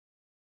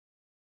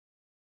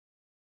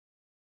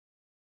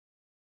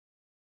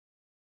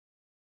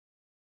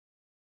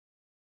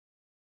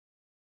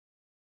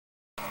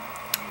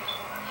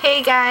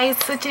Hey guys,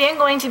 so today I'm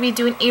going to be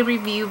doing a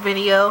review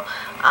video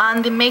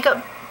on the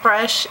makeup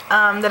brush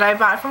that I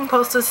bought from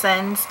Coastal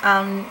Scents.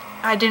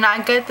 I did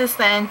not get the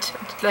scent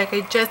like I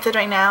just did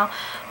right now.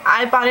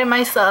 I bought it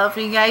myself.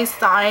 You guys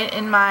saw it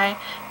in my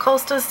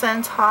Coastal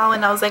Scents haul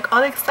and I was like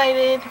all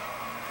excited.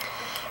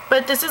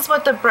 But this is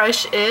what the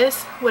brush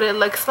is, what it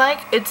looks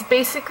like. It's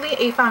basically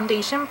a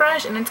foundation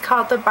brush and it's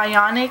called the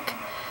Bionic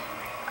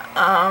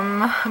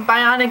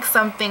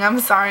something.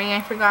 I'm sorry,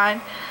 I forgot.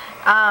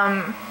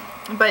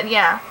 But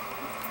yeah,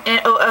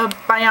 a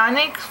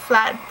Bionic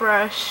flat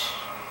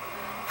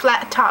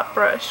top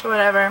brush,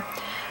 whatever.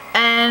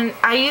 And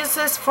I use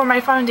this for my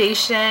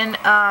foundation.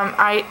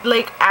 I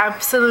like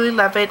absolutely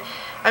love it.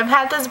 I've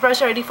had this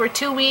brush already for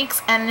 2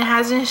 weeks and it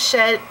hasn't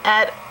shed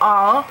at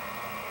all.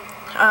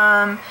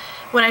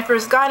 When I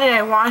first got it,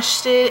 I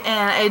washed it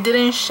and it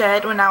didn't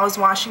shed when I was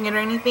washing it or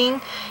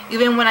anything.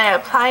 Even when I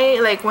apply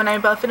it, like when I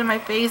buff it in my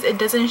face, it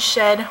doesn't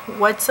shed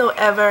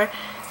whatsoever.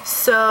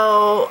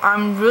 So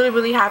I'm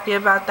really happy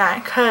about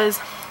that because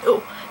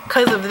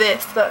of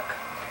this. Look.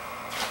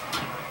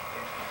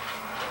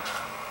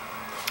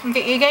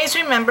 Okay, you guys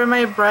remember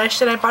my brush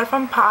that I bought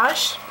from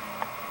Posh?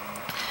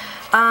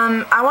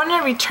 I want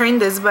to return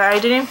this, but I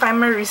didn't find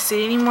my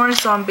receipt anymore,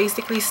 so I'm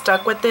basically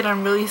stuck with it.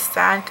 I'm really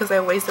sad because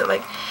I wasted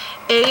like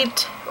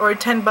 8 or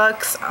 10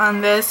 bucks on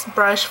this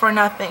brush for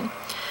nothing.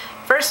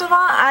 First of all,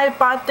 I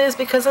bought this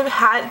because I've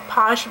had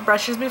Posh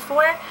brushes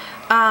before,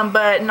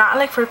 but not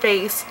like for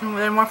face.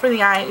 They're more for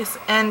the eyes.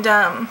 And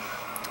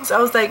so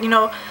I was like, you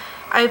know,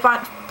 I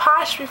bought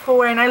Posh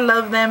before and I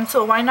love them,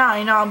 so why not?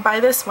 You know, I'll buy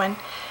this one.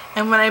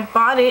 And when I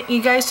bought it,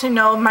 you guys should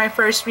know my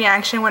first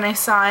reaction when I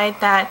saw it,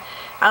 that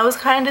I was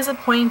kind of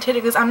disappointed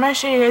because I'm not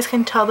sure you guys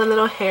can tell the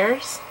little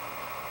hairs.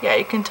 Yeah,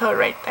 you can tell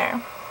right there.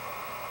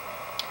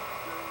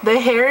 The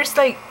hairs,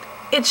 like,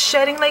 it's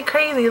shedding like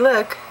crazy.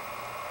 Look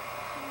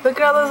at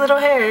all those little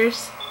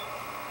hairs.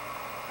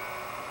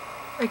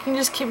 I can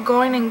just keep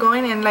going and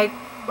going and like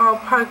I'll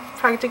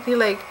practically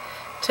like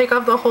take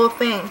off the whole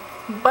thing.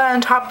 But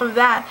on top of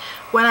that,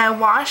 when I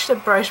washed the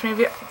brush,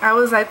 maybe I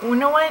was like, well, you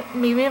know what,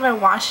 maybe if I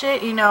wash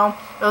it, you know,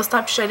 it'll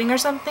stop shedding or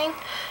something.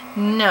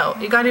 No,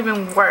 it got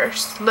even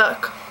worse.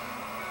 Look,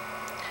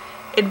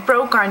 it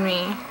broke on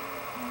me.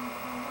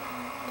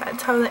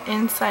 That's how the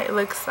inside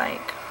looks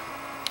like.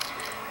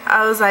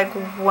 I was like,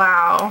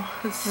 wow,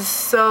 this is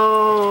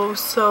so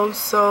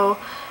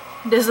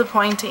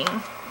disappointing.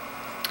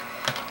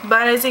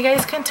 But as you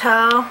guys can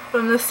tell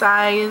from the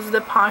size, the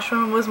Posh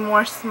one was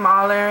more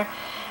smaller,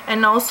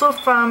 and also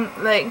from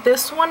like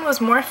this one was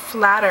more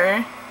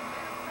flatter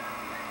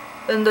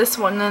than this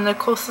one, than the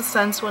Coastal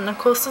Scents one. The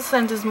Coastal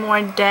Scents is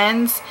more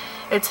dense,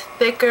 it's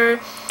thicker,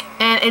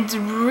 and it's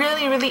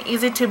really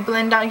easy to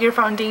blend out your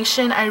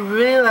foundation. I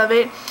really love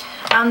it.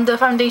 The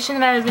foundation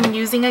that I've been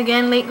using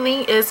again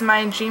lately is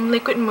my Dream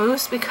Liquid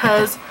Mousse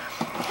because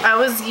I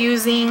was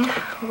using,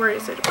 where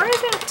is it?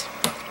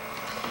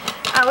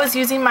 I was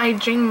using my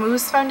Dream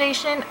Mousse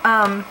foundation,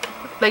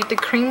 like the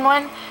cream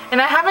one, and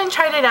I haven't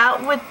tried it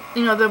out with,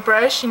 you know, the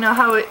brush, you know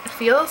how it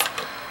feels,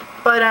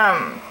 but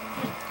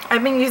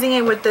I've been using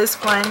it with this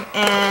one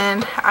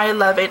and I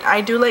love it.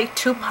 I do like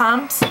 2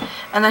 pumps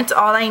and that's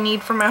all I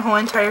need for my whole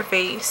entire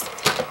face.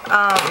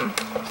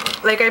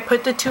 Like I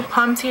put the 2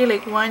 pumps here,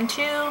 like 1,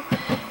 2,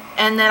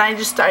 and then I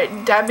just start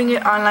dabbing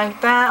it on like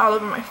that all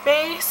over my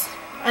face,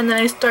 and then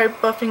I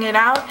start buffing it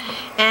out,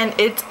 and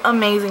it's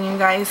amazing, you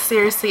guys.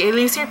 Seriously, it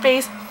leaves your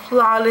face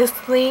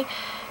flawlessly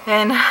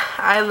and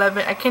I love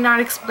it. I cannot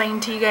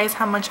explain to you guys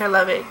how much I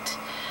love it.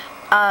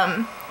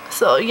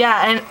 So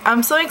yeah, and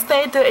I'm so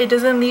excited that it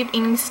doesn't leave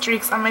any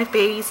streaks on my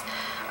face.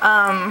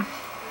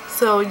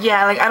 So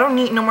yeah, like I don't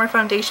need no more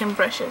foundation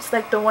brushes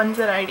like the ones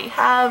that I already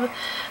have.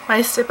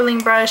 My stippling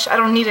brush, I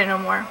don't need it no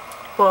more.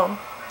 Well,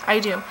 I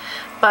do,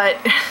 but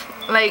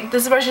like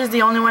this brush is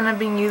the only one I've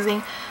been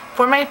using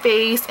for my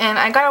face, and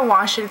I gotta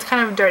wash it. It's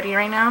kind of dirty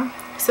right now,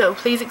 so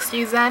please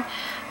excuse that.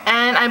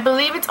 And I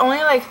believe it's only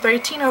like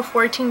 $13 or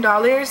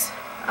 $14.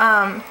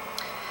 And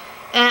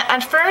at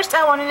first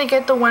I wanted to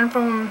get the one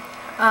from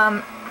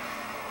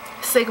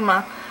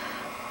Sigma,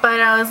 but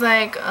I was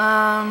like,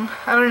 I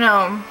don't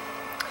know,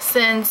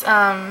 since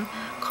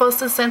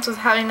Coastal Scents was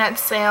having that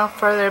sale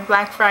for their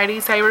Black Friday,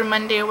 Cyber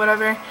Monday or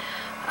whatever,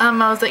 I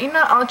was like, you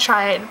know, I'll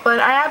try it. But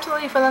I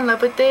absolutely fell in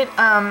love with it.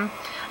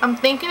 I'm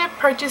thinking of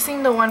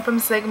purchasing the one from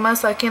Sigma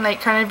so I can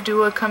like kind of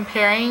do a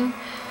comparing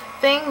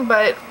thing,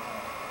 but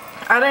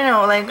I don't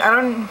know, like I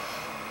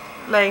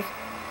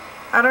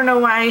don't know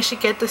why I should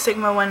get the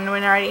Sigma one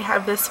when I already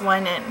have this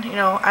one, and you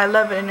know, I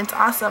love it and it's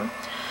awesome.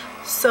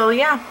 So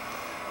yeah,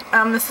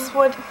 this is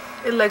what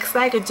it looks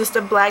like. It's just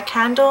a black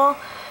candle,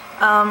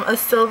 a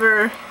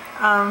silver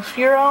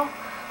furrow,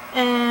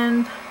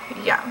 and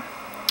yeah,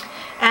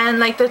 and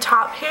like the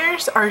top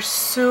hairs are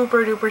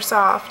super duper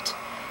soft.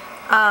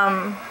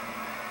 Oh,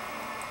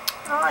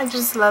 I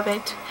just love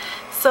it.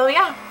 So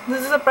yeah,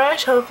 this is a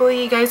brush.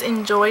 Hopefully you guys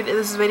enjoyed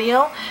this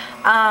video,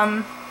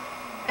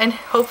 and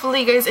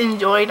hopefully you guys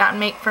enjoyed not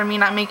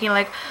making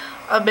like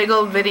a big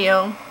old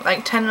video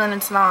like 10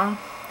 minutes long.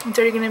 It's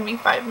already gonna be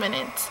 5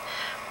 minutes.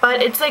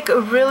 but it's like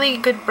a really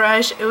good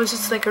brush. It was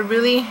just like a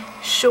really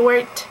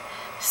short,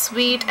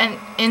 sweet, and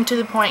into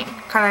the point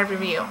kind of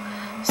review.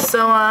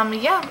 So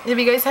yeah, if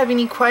you guys have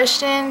any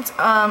questions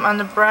on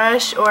the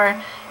brush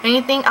or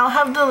anything, I'll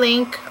have the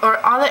link or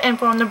all the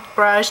info on the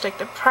brush, like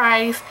the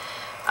price,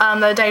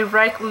 the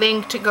direct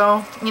link to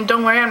go. And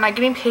don't worry, I'm not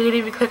getting paid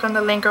if you click on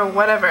the link or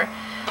whatever.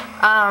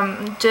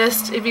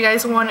 Just if you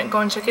guys want to go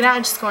and check it out,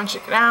 just go and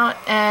check it out.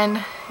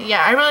 And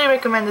yeah, I really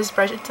recommend this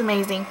brush. It's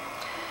amazing.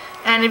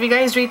 And if you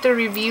guys read the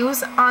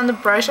reviews on the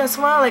brush as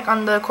well, like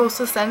on the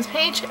Coastal Scents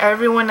page,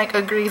 everyone like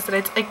agrees that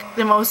it's like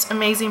the most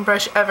amazing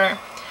brush ever.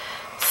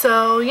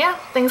 So yeah,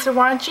 thanks for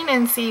watching,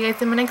 and see you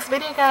guys in my next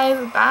video,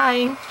 guys.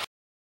 Bye.